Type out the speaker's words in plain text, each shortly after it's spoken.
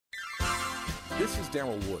This is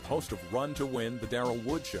Darrell Wood, host of Run to Win, the Darrell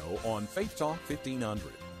Wood Show on Faith Talk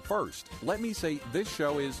 1500. First, let me say this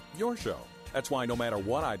show is your show. That's why no matter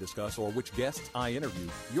what I discuss or which guests I interview,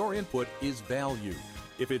 your input is valued.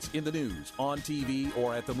 If it's in the news, on TV,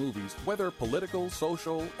 or at the movies, whether political,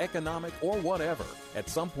 social, economic, or whatever, at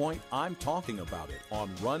some point I'm talking about it on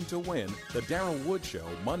Run to Win, the Darrell Wood Show,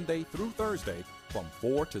 Monday through Thursday from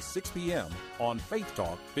 4 to 6 p.m. on Faith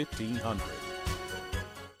Talk 1500.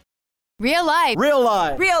 Real life. Real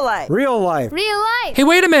life. Real life. Real life. Real life. Hey,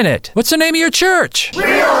 wait a minute. What's the name of your church?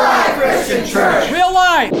 Real Life Christian Church. Real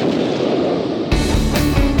life.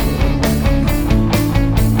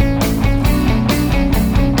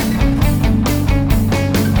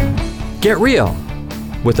 Get real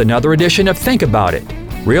with another edition of Think About It.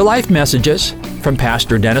 Real life messages from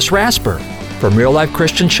Pastor Dennis Rasper from Real Life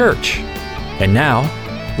Christian Church. And now,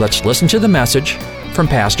 let's listen to the message from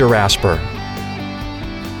Pastor Rasper.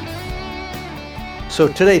 So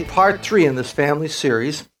today, part 3 in this family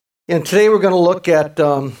series. And today we're going to look at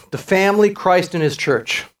the family, Christ and His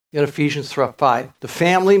church in Ephesians 5. The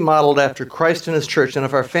family modeled after Christ and His church. And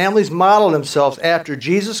if our families model themselves after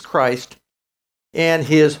Jesus Christ and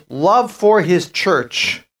His love for His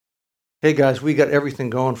church, hey guys, we got everything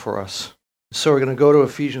going for us. So we're going to go to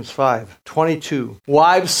Ephesians 5:22.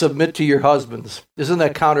 Wives, submit to your husbands. Isn't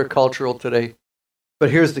that countercultural today?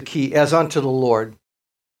 But here's the key. As unto the Lord.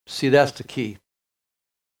 See, that's the key.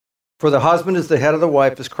 For the husband is the head of the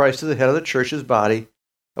wife, as Christ is the head of the church, His body,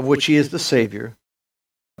 of which He is the Savior.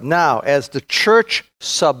 Now, as the church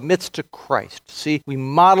submits to Christ, see, we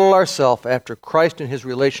model ourselves after Christ and His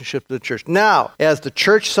relationship to the church. Now, as the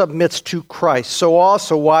church submits to Christ, so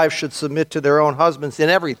also wives should submit to their own husbands in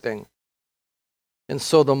everything. And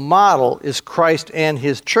so the model is Christ and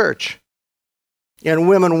His church. And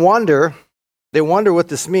women wonder what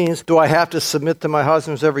this means. Do I have to submit to my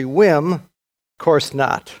husband's every whim? Of course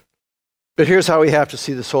not. But here's how we have to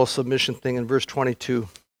see this whole submission thing in verse 22.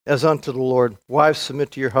 As unto the Lord, wives, submit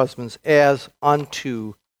to your husbands as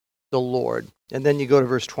unto the Lord. And then you go to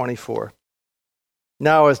verse 24.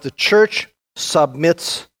 Now, as the church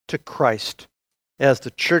submits to Christ, as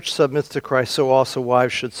the church submits to Christ, so also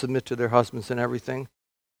wives should submit to their husbands in everything.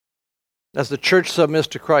 As the church submits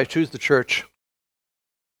to Christ, who's the church?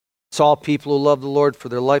 It's all people who love the Lord for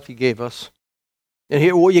their life He gave us. And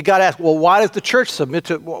here, you got to ask, well, why does the church submit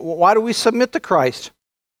to? Why do we submit to Christ?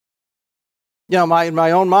 You know, in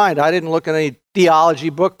my own mind, I didn't look at any theology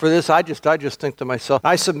book for this. I just think to myself,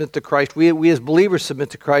 I submit to Christ. We as believers submit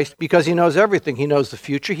to Christ because He knows everything. He knows the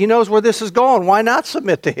future. He knows where this is going. Why not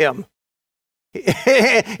submit to Him?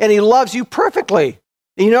 And He loves you perfectly.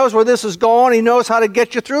 He knows where this is going. He knows how to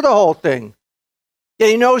get you through the whole thing. And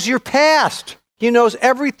He knows your past. He knows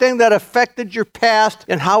everything that affected your past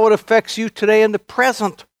and how it affects you today in the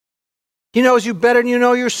present. He knows you better than you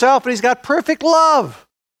know yourself, and He's got perfect love.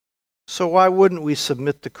 So why wouldn't we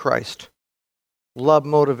submit to Christ? Love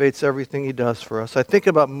motivates everything He does for us. I think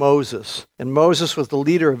about Moses, and Moses was the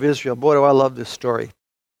leader of Israel. Boy, do I love this story.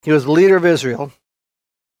 He was the leader of Israel.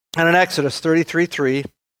 And in Exodus 33:3,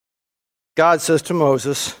 God says to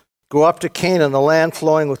Moses, go up to Canaan, the land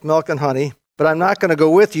flowing with milk and honey, but I'm not going to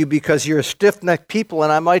go with you because you're a stiff-necked people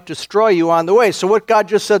and I might destroy you on the way. So what God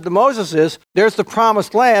just said to Moses is, there's the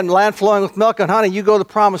promised land flowing with milk and honey. You go to the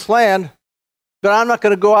promised land, but I'm not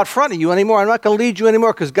going to go out front of you anymore. I'm not going to lead you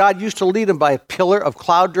anymore because God used to lead him by a pillar of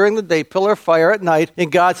cloud during the day, pillar of fire at night.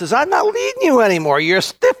 And God says, I'm not leading you anymore. You're a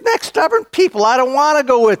stiff-necked, stubborn people. I don't want to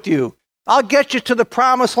go with you. I'll get you to the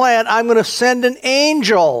promised land. I'm going to send an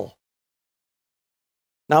angel.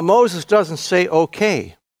 Now, Moses doesn't say,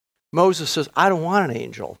 okay. Moses says, I don't want an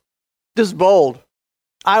angel. This is bold.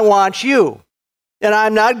 I want you. And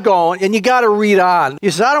I'm not going. And you got to read on. He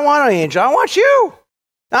says, I don't want an angel. I want you.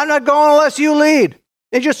 I'm not going unless you lead.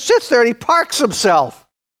 He just sits there and he parks himself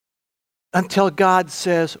until God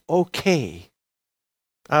says, okay.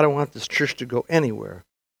 I don't want this church to go anywhere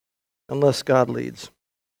unless God leads.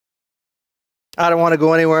 I don't want to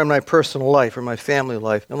go anywhere in my personal life or my family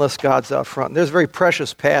life unless God's out front. And there's a very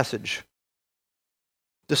precious passage.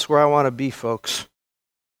 This is where I want to be, folks.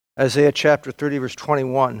 Isaiah chapter 30, verse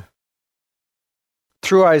 21.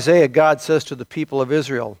 Through Isaiah, God says to the people of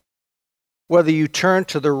Israel, whether you turn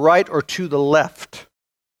to the right or to the left,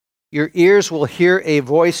 your ears will hear a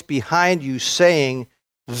voice behind you saying,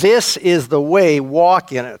 this is the way,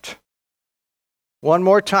 walk in it. One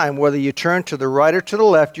more time, whether you turn to the right or to the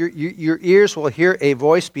left, your ears will hear a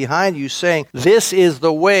voice behind you saying, this is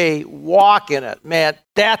the way, walk in it. Man,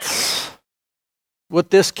 that's what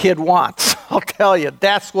this kid wants. I'll tell you,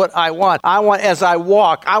 that's what I want. As I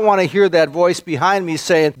walk, I want to hear that voice behind me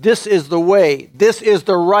saying, this is the way. This is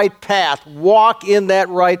the right path. Walk in that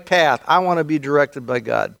right path. I want to be directed by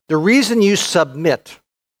God. The reason you submit,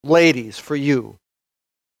 ladies, for you,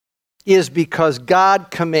 is because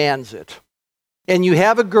God commands it. And you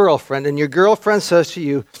have a girlfriend, and your girlfriend says to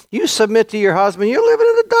you, you submit to your husband, you're living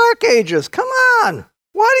in the dark ages. Come on.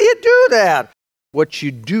 Why do you do that? What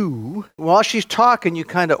you do, while she's talking, you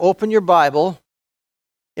kind of open your Bible,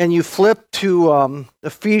 and you flip to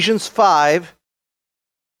Ephesians 5,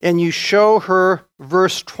 and you show her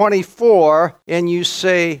verse 24, and you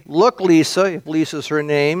say, look, Lisa, if Lisa's her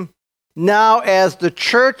name, now as the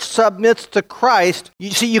church submits to Christ, you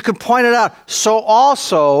see, you can point it out, so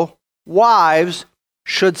also wives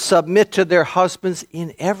should submit to their husbands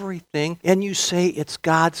in everything, and you say it's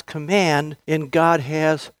God's command, and God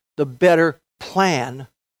has the better plan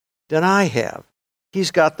than I have.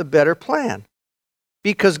 He's got the better plan.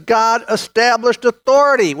 Because God established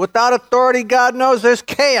authority. Without authority, God knows there's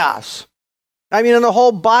chaos. I mean, in the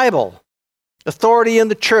whole Bible, authority in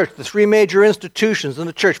the church, the three major institutions in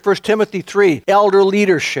the church, 1 Timothy 3, elder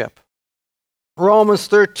leadership. Romans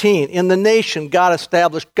 13, in the nation, God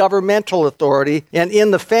established governmental authority. And in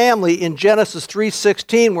the family, in Genesis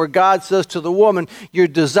 3:16, where God says to the woman, your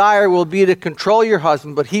desire will be to control your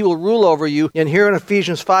husband, but he will rule over you. And here in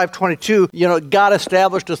Ephesians 5:22, God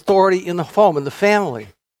established authority in the home, in the family.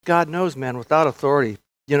 God knows, man, without authority,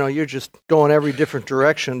 you're just going every different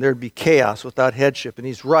direction. There'd be chaos without headship, and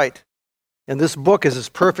he's right. And this book is his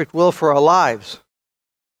perfect will for our lives.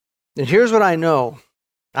 And here's what I know.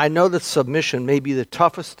 I know that submission may be the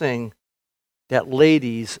toughest thing that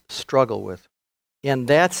ladies struggle with. And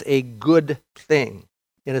that's a good thing.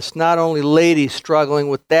 And it's not only ladies struggling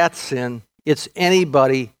with that sin, it's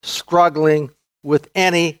anybody struggling with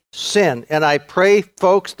any sin. And I pray,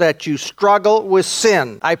 folks, that you struggle with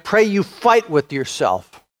sin. I pray you fight with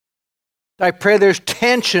yourself. I pray there's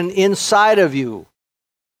tension inside of you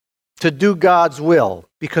to do God's will,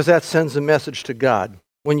 because that sends a message to God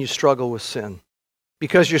when you struggle with sin.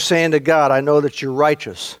 Because you're saying to God, I know that you're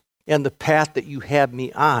righteous, and the path that you have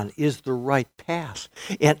me on is the right path.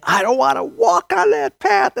 And I don't want to walk on that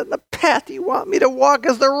path, and the path you want me to walk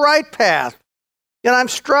is the right path. And I'm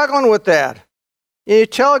struggling with that. And you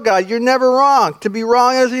tell God, you're never wrong. To be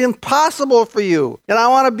wrong is impossible for you. And I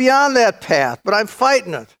want to be on that path, but I'm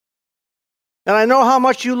fighting it. And I know how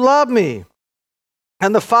much you love me.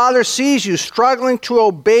 And the Father sees you struggling to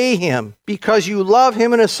obey him because you love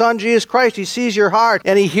him and his Son, Jesus Christ. He sees your heart,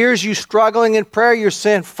 and he hears you struggling in prayer. You're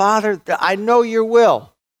saying, Father, I know your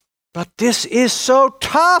will, but this is so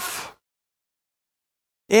tough,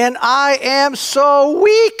 and I am so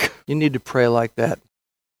weak. You need to pray like that.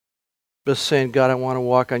 Just saying, God, I want to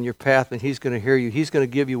walk on your path, and he's going to hear you. He's going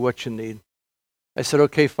to give you what you need. I said,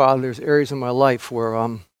 okay, Father, there's areas in my life where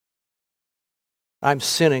I'm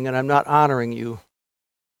sinning and I'm not honoring you.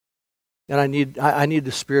 And I need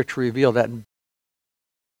the Spirit to reveal that. And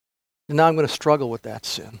now I'm going to struggle with that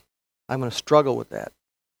sin. I'm going to struggle with that.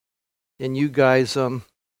 And you guys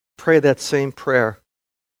pray that same prayer.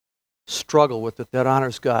 Struggle with it. That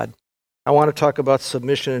honors God. I want to talk about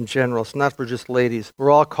submission in general. It's not for just ladies.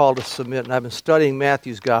 We're all called to submit. And I've been studying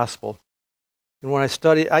Matthew's gospel. And when I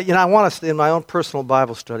study, I want to, in my own personal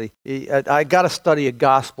Bible study, I got to study a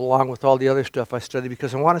gospel along with all the other stuff I study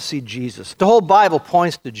because I want to see Jesus. The whole Bible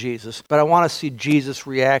points to Jesus, but I want to see Jesus'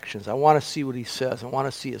 reactions. I want to see what he says. I want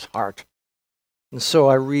to see his heart. And so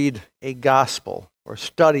I read a gospel or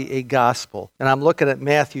study a gospel. And I'm looking at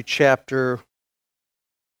Matthew chapter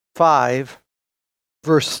 5,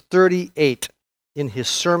 verse 38 in his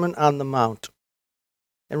Sermon on the Mount.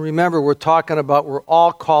 And remember, we're talking about we're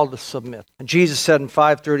all called to submit. And Jesus said in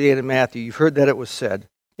 5:38 in Matthew, you've heard that it was said,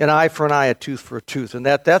 an eye for an eye, a tooth for a tooth. And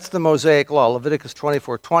that's the Mosaic law, Leviticus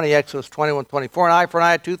 24:20, Exodus 21:24, an eye for an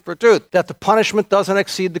eye, a tooth for a tooth. That the punishment doesn't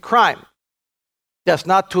exceed the crime. That's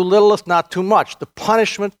not too little, it's not too much. The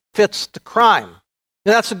punishment fits the crime.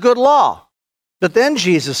 And that's a good law. But then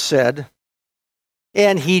Jesus said,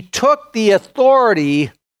 and he took the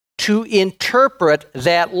authority to interpret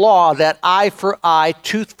that law, that eye for eye,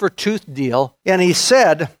 tooth for tooth deal. And he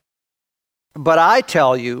said, but I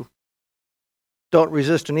tell you, don't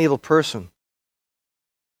resist an evil person.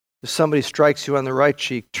 If somebody strikes you on the right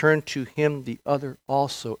cheek, turn to him the other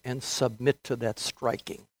also and submit to that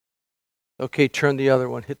striking. Okay, turn the other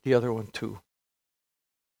one, hit the other one too.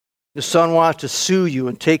 If someone wants to sue you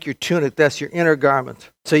and take your tunic, that's your inner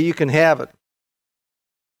garment, so you can have it.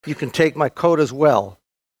 You can take my coat as well.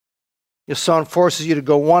 If someone forces you to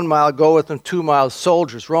go 1 mile, go with them 2 miles.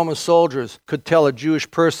 Soldiers, Roman soldiers could tell a Jewish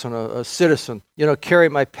person, a citizen, carry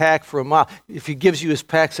my pack for a mile. If he gives you his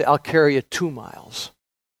pack, say, I'll carry it 2 miles.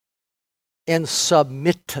 And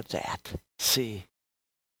submit to that, see.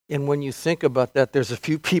 And when you think about that, there's a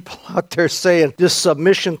few people out there saying, this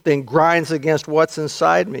submission thing grinds against what's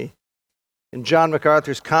inside me. And John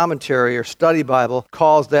MacArthur's commentary or study Bible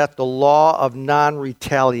calls that the law of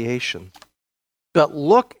non-retaliation. But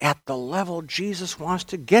look at the level Jesus wants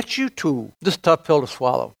to get you to. This is a tough pill to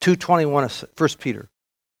swallow. 2:21 of 1 Peter.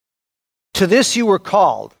 To this you were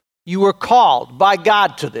called. You were called by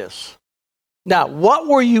God to this. Now, what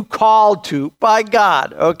were you called to by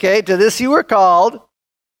God? Okay, to this you were called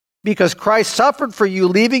because Christ suffered for you,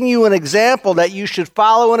 leaving you an example that you should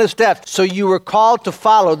follow in his steps. So you were called to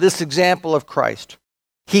follow this example of Christ.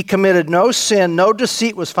 He committed no sin, no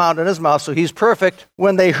deceit was found in his mouth, so he's perfect.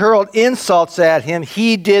 When they hurled insults at him,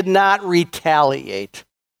 he did not retaliate.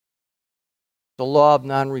 The law of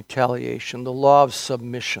non-retaliation, the law of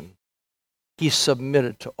submission. He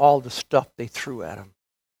submitted to all the stuff they threw at him.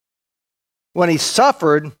 When he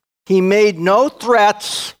suffered, he made no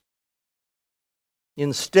threats.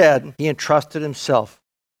 Instead, he entrusted himself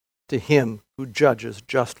to him who judges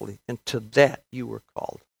justly, and to that you were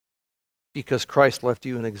called, because Christ left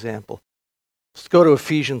you an example. Let's go to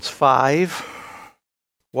Ephesians 5.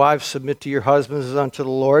 Wives, submit to your husbands as unto the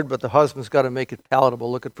Lord, but the husband's got to make it palatable.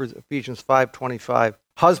 Look at Ephesians 5:25.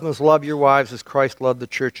 Husbands, love your wives as Christ loved the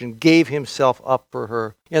church and gave himself up for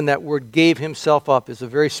her. And that word gave himself up is a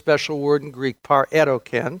very special word in Greek,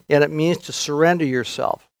 paretoken, and it means to surrender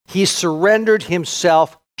yourself. He surrendered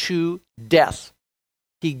himself to death.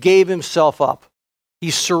 He gave himself up.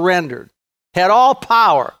 He surrendered. Had all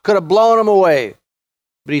power, could have blown him away,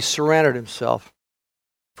 but he surrendered himself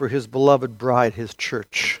for his beloved bride, his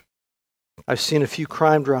church. I've seen a few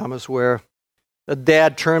crime dramas where a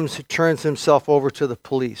dad turns himself over to the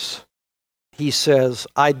police. He says,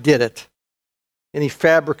 I did it. And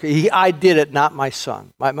I did it, not my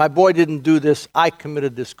son. My boy didn't do this. I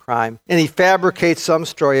committed this crime. And he fabricates some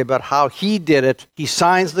story about how he did it. He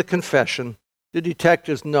signs the confession. The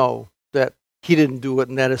detectives know that he didn't do it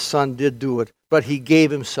and that his son did do it, but he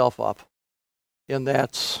gave himself up. And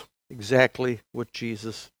that's exactly what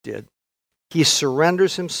Jesus did. He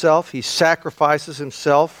surrenders himself. He sacrifices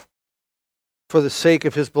himself for the sake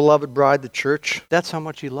of his beloved bride, the church. That's how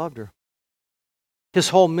much he loved her. His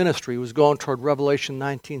whole ministry was going toward Revelation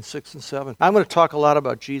 19:6 and 7. I'm going to talk a lot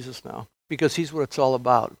about Jesus now because he's what it's all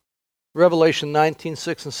about. Revelation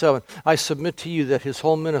 19:6 and 7. I submit to you that his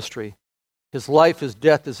whole ministry, his life, his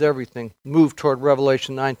death, his everything, moved toward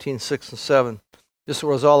Revelation 19:6 and 7. This is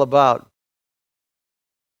what it's all about.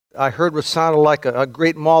 I heard what sounded like a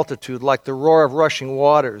great multitude, like the roar of rushing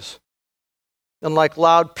waters, and like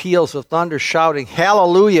loud peals of thunder shouting,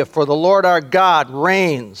 Hallelujah, for the Lord our God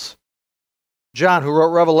reigns. John, who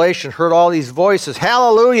wrote Revelation, heard all these voices.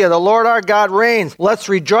 Hallelujah, the Lord our God reigns. Let's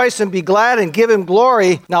rejoice and be glad and give him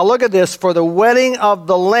glory. Now look at this. For the wedding of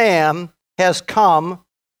the Lamb has come.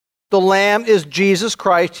 The Lamb is Jesus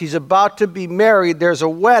Christ. He's about to be married. There's a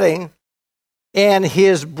wedding. And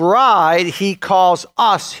his bride, he calls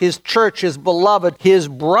us, his church, his beloved, his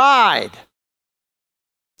bride,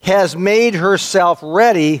 has made herself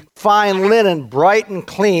ready. Fine linen, bright and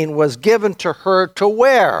clean, was given to her to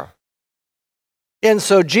wear. And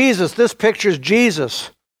so Jesus, this pictures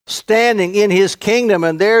Jesus standing in his kingdom,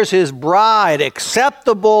 and there's his bride,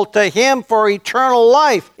 acceptable to him for eternal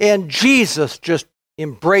life. And Jesus just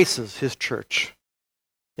embraces his church.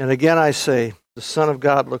 And again I say, the Son of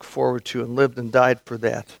God looked forward to and lived and died for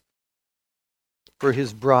that. For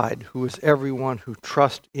his bride, who is everyone who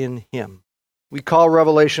trusts in him. We call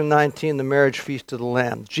Revelation 19 the marriage feast of the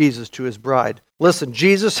Lamb, Jesus to his bride. Listen,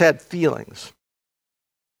 Jesus had feelings.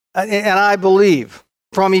 And I believe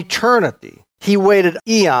from eternity, he waited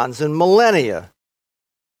eons and millennia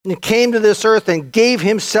and came to this earth and gave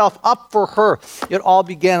himself up for her. It all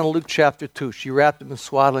began in Luke chapter 2. She wrapped him in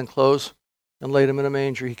swaddling clothes and laid him in a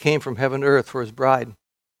manger. He came from heaven to earth for his bride.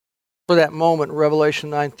 For that moment in Revelation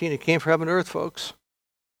 19, he came from heaven to earth, folks.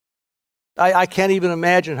 I can't even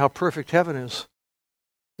imagine how perfect heaven is.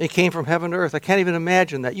 He came from heaven to earth. I can't even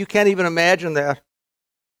imagine that. You can't even imagine that.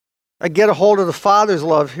 I get a hold of the Father's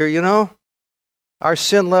love here, you know. Our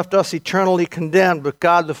sin left us eternally condemned, but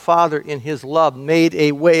God the Father in his love made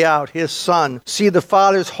a way out, his Son. See, the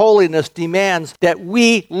Father's holiness demands that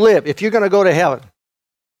we live. If you're going to go to heaven,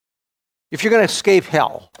 if you're going to escape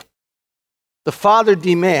hell, the Father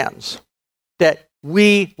demands that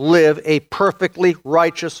we live a perfectly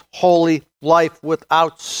righteous, holy life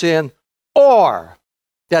without sin, or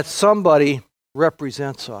that somebody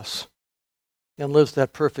represents us. and lives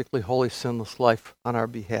that perfectly holy, sinless life on our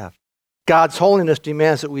behalf. God's holiness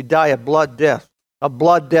demands that we die a blood death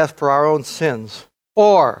for our own sins,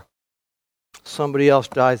 or somebody else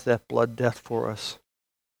dies that blood death for us.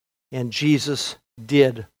 And Jesus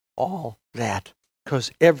did all that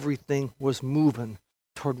because everything was moving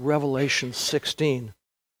toward Revelation 16,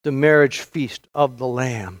 the marriage feast of the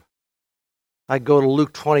Lamb. I go to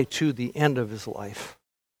Luke 22, the end of his life.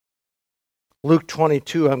 Luke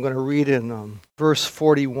 22, I'm going to read in verse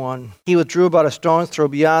 41. He withdrew about a stone's throw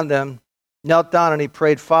beyond them, knelt down, and he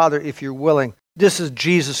prayed, Father, if you're willing. This is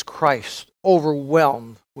Jesus Christ,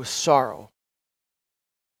 overwhelmed with sorrow.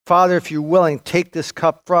 Father, if you're willing, take this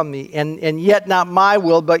cup from me, and yet not my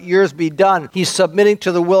will, but yours be done. He's submitting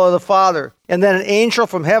to the will of the Father. And then an angel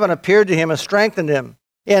from heaven appeared to him and strengthened him.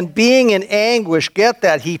 And being in anguish, get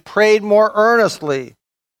that, he prayed more earnestly.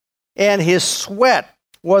 And his sweat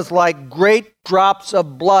was like great drops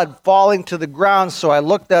of blood falling to the ground. So I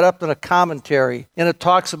looked that up in a commentary, and it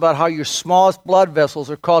talks about how your smallest blood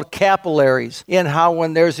vessels are called capillaries, and how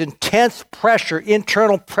when there's intense pressure,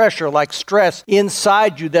 internal pressure like stress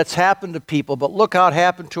inside you, that's happened to people. But look how it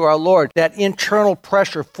happened to our Lord. That internal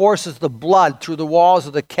pressure forces the blood through the walls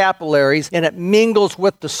of the capillaries, and it mingles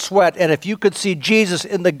with the sweat. And if you could see Jesus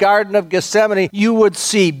in the Garden of Gethsemane, you would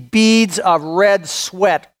see beads of red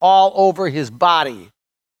sweat all over his body.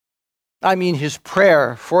 I mean, his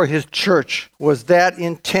prayer for his church was that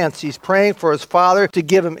intense. He's praying for his Father to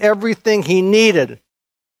give him everything he needed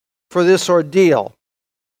for this ordeal.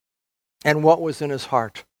 And what was in his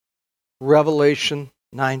heart? Revelation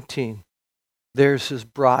 19. There's his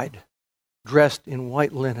bride, dressed in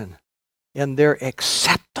white linen, and they're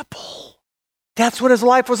acceptable. That's what his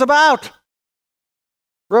life was about.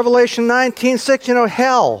 Revelation 19:6,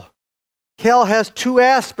 hell. Hell has two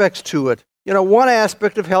aspects to it. One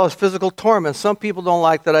aspect of hell is physical torment. Some people don't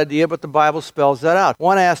like that idea, but the Bible spells that out.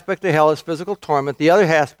 One aspect of hell is physical torment. The other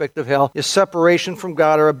aspect of hell is separation from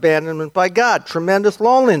God or abandonment by God, tremendous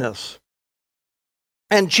loneliness.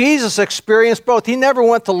 And Jesus experienced both. He never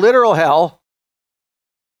went to literal hell,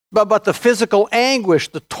 but the physical anguish,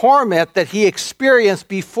 the torment that he experienced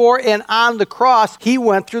before and on the cross, he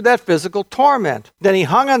went through that physical torment. Then he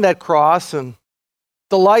hung on that cross, and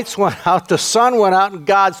the lights went out, the sun went out, and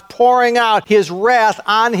God's pouring out his wrath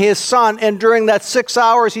on his Son. And during that 6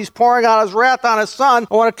 hours he's pouring out his wrath on his Son,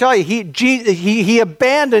 I want to tell you, he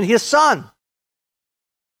abandoned his Son.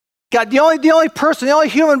 God, the only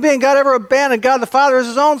human being God ever abandoned, God the Father, is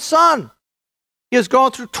his own Son. He was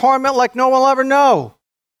going through torment like no one will ever know.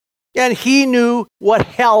 And he knew what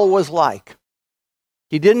hell was like.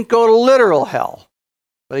 He didn't go to literal hell,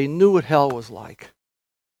 but he knew what hell was like.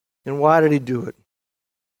 And why did he do it?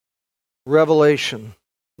 Revelation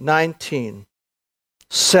 19:7.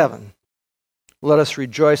 Let us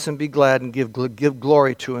rejoice and be glad and give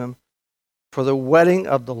glory to him, for the wedding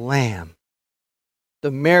of the Lamb,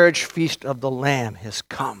 the marriage feast of the Lamb has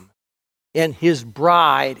come, and his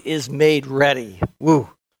bride is made ready.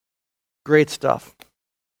 Woo. Great stuff.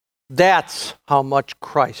 That's how much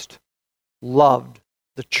Christ loved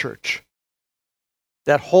the church.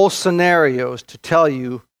 That whole scenario is to tell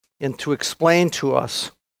you and to explain to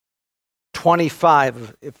us 25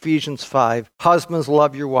 of Ephesians 5. Husbands,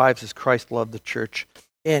 love your wives as Christ loved the church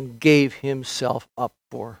and gave himself up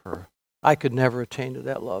for her. I could never attain to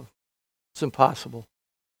that love. It's impossible.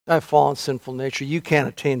 I have fallen sinful nature. You can't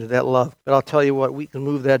attain to that love. But I'll tell you what, we can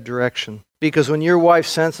move that direction. Because when your wife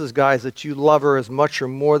senses, guys, that you love her as much or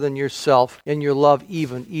more than yourself, and your love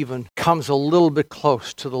even comes a little bit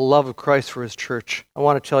close to the love of Christ for his church, I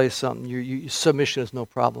want to tell you something. Your submission is no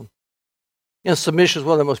problem. Submission is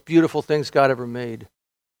one of the most beautiful things God ever made.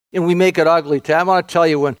 And we make it ugly. I want to tell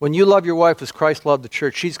you, when you love your wife as Christ loved the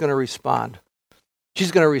church, she's going to respond.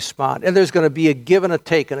 She's going to respond. And there's going to be a give and a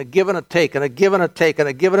take, and a give and a take, and a give and a take, and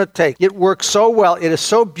a give and a take. It works so well. It is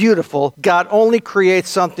so beautiful. God only creates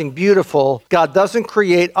something beautiful. God doesn't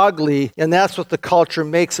create ugly, and that's what the culture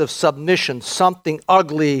makes of submission, something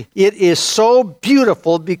ugly. It is so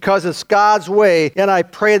beautiful because it's God's way, and I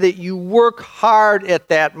pray that you work hard at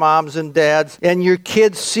that, moms and dads, and your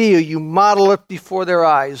kids see you. You model it before their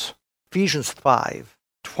eyes. Ephesians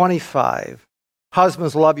 5:25.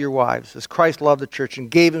 Husbands, love your wives as Christ loved the church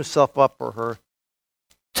and gave himself up for her.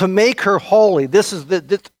 To make her holy.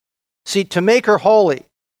 To make her holy.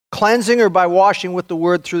 Cleansing her by washing with the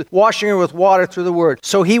word washing her with water through the word.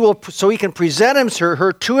 So he can present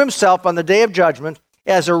her to himself on the day of judgment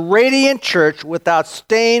as a radiant church without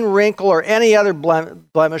stain, wrinkle, or any other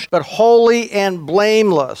blemish, but holy and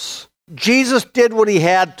blameless. Jesus did what he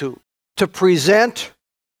had to present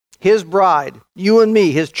his bride, you and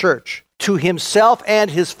me, his church, to himself and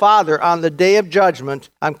his Father on the day of judgment,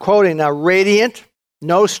 I'm quoting now, radiant,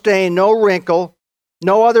 no stain, no wrinkle,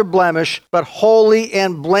 no other blemish, but holy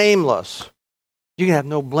and blameless. You can have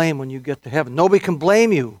no blame when you get to heaven. Nobody can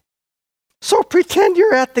blame you. So pretend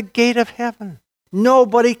you're at the gate of heaven.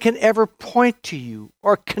 Nobody can ever point to you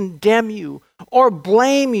or condemn you or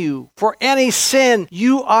blame you for any sin.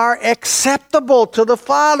 You are acceptable to the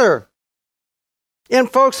Father. And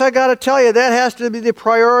folks, I got to tell you, that has to be the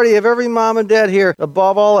priority of every mom and dad here,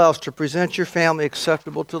 above all else, to present your family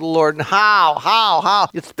acceptable to the Lord. And how?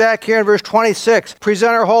 It's back here in verse 26.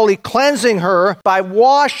 Present her holy, cleansing her by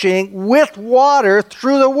washing with water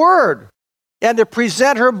through the word. And to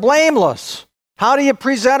present her blameless. How do you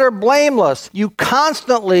present her blameless? You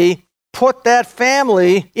constantly put that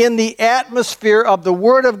family in the atmosphere of the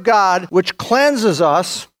Word of God, which cleanses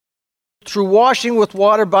us through washing with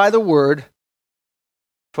water by the Word.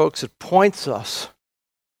 Folks, it points us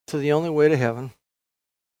to the only way to heaven.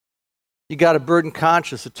 You got a burdened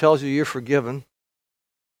conscience that tells you you're forgiven. It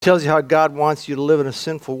tells you how God wants you to live in a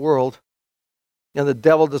sinful world. And the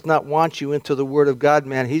devil does not want you into the Word of God,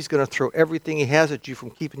 man. He's going to throw everything he has at you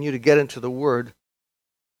from keeping you to get into the Word.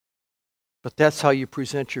 But that's how you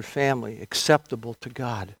present your family, acceptable to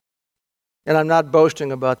God. And I'm not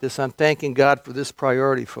boasting about this. I'm thanking God for this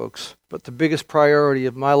priority, folks. But the biggest priority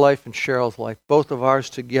of my life and Cheryl's life, both of ours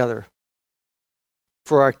together,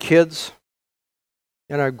 for our kids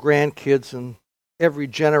and our grandkids and every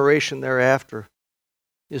generation thereafter,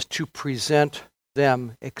 is to present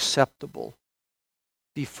them acceptable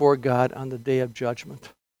before God on the day of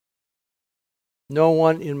judgment. No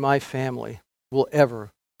one in my family will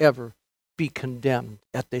ever be condemned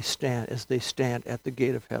as they stand at the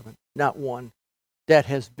gate of heaven. Not one. That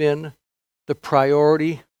has been the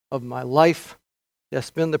priority of my life.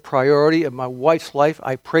 That's been the priority of my wife's life.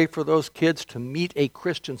 I pray for those kids to meet a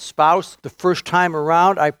Christian spouse the first time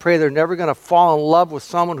around. I pray they're never going to fall in love with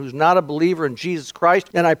someone who's not a believer in Jesus Christ.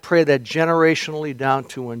 And I pray that generationally down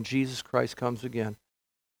to when Jesus Christ comes again.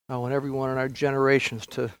 I want everyone in our generations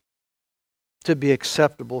to be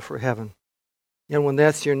acceptable for heaven. And when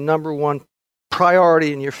that's your number one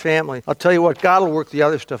priority in your family, I'll tell you what, God will work the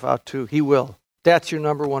other stuff out too. He will. That's your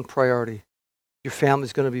number one priority. Your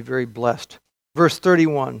family's going to be very blessed. Verse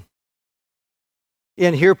 31.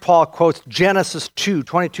 And here Paul quotes Genesis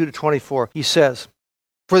 2:22-24. He says,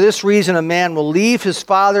 "For this reason a man will leave his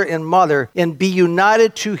father and mother and be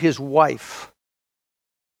united to his wife.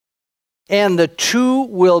 And the two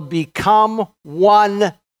will become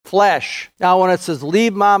one flesh." Now, when it says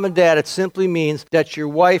leave mom and dad, it simply means that your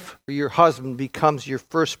wife or your husband becomes your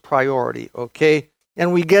first priority, okay?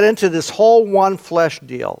 And we get into this whole one flesh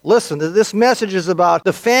deal. Listen, this message is about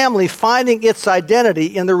the family finding its identity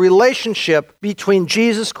in the relationship between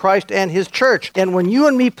Jesus Christ and his church. And when you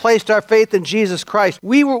and me placed our faith in Jesus Christ,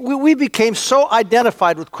 we became so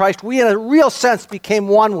identified with Christ, we in a real sense became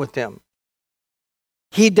one with him.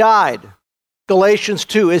 He died. Galatians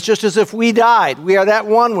 2, it's just as if we died. We are that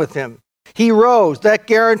one with him. He rose. That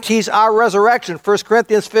guarantees our resurrection. 1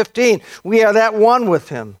 Corinthians 15, we are that one with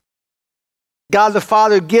him. God the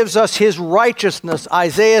Father gives us his righteousness.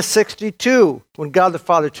 Isaiah 62, when God the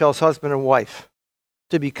Father tells husband and wife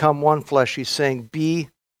to become one flesh, he's saying, be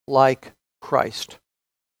like Christ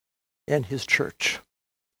and his church.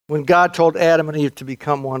 When God told Adam and Eve to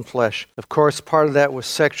become one flesh, of course, part of that was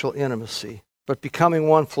sexual intimacy. But becoming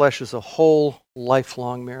one flesh is a whole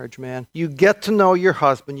lifelong marriage, man. You get to know your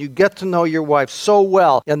husband, you get to know your wife so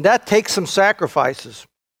well, and that takes some sacrifices.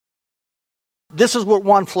 This is what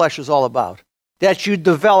one flesh is all about. That you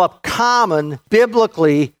develop common,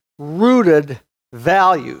 biblically rooted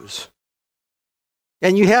values.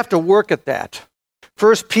 And you have to work at that.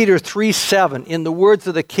 1 Peter 3:7, in the words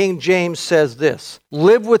of the King James, says this,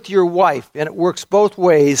 live with your wife, and it works both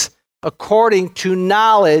ways, according to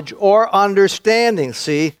knowledge or understanding,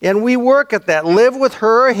 see? And we work at that. Live with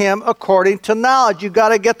her or him according to knowledge. You've got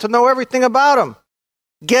to get to know everything about them.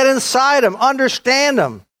 Get inside them. Understand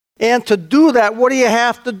them. And to do that, what do you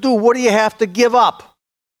have to do? What do you have to give up?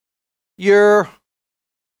 Your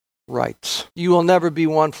rights. You will never be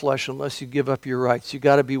one flesh unless you give up your rights. You've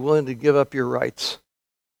got to be willing to give up your rights.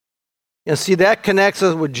 And see, that connects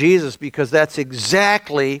us with Jesus because that's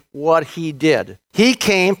exactly what he did. He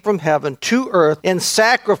came from heaven to earth and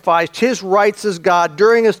sacrificed his rights as God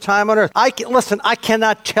during his time on earth. I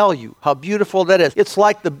cannot tell you how beautiful that is. It's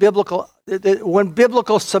like when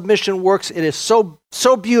biblical submission works, it is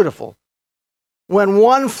so beautiful. When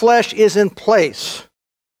one flesh is in place,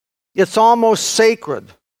 it's almost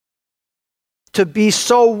sacred to be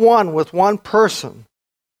so one with one person.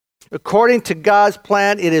 According to God's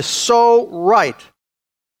plan, it is so right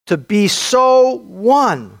to be so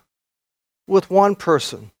one with one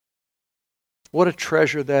person. What a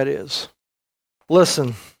treasure that is.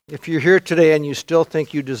 Listen, if you're here today and you still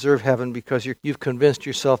think you deserve heaven because you've convinced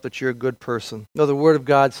yourself that you're a good person, no, the Word of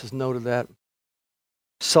God says no to that.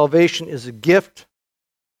 Salvation is a gift.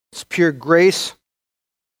 It's pure grace.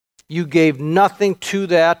 You gave nothing to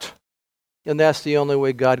that, and that's the only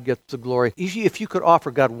way God gets the glory. If you could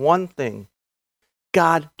offer God one thing,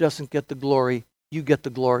 God doesn't get the glory. You get the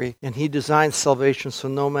glory. And He designed salvation so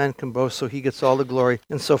no man can boast, so He gets all the glory.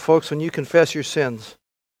 And so, folks, when you confess your sins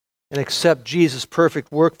and accept Jesus'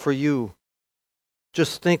 perfect work for you,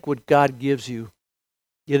 just think what God gives you.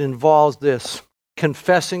 It involves this: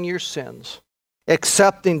 confessing your sins,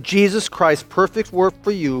 accepting Jesus Christ's perfect work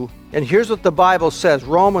for you. And here's what the Bible says,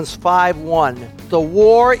 Romans 5:1. The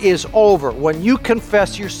war is over. When you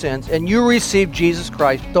confess your sins and you receive Jesus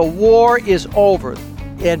Christ, the war is over,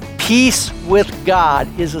 and peace with God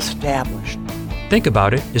is established. Think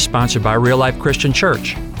About It is sponsored by Real Life Christian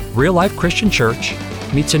Church. Real Life Christian Church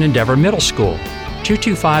meets in Endeavor Middle School,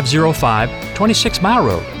 22505 26 Mile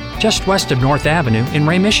Road, just west of North Avenue in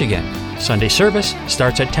Ray, Michigan. Sunday service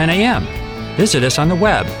starts at 10 a.m. Visit us on the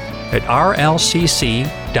web at rlcc.us.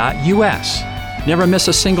 Never miss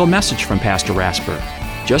a single message from Pastor Rasper.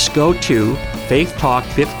 Just go to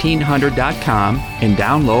faithtalk1500.com and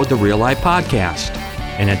download the Real Life Podcast.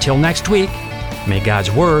 And until next week, may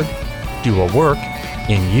God's Word do a work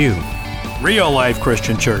in you. Real Life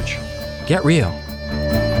Christian Church. Get real.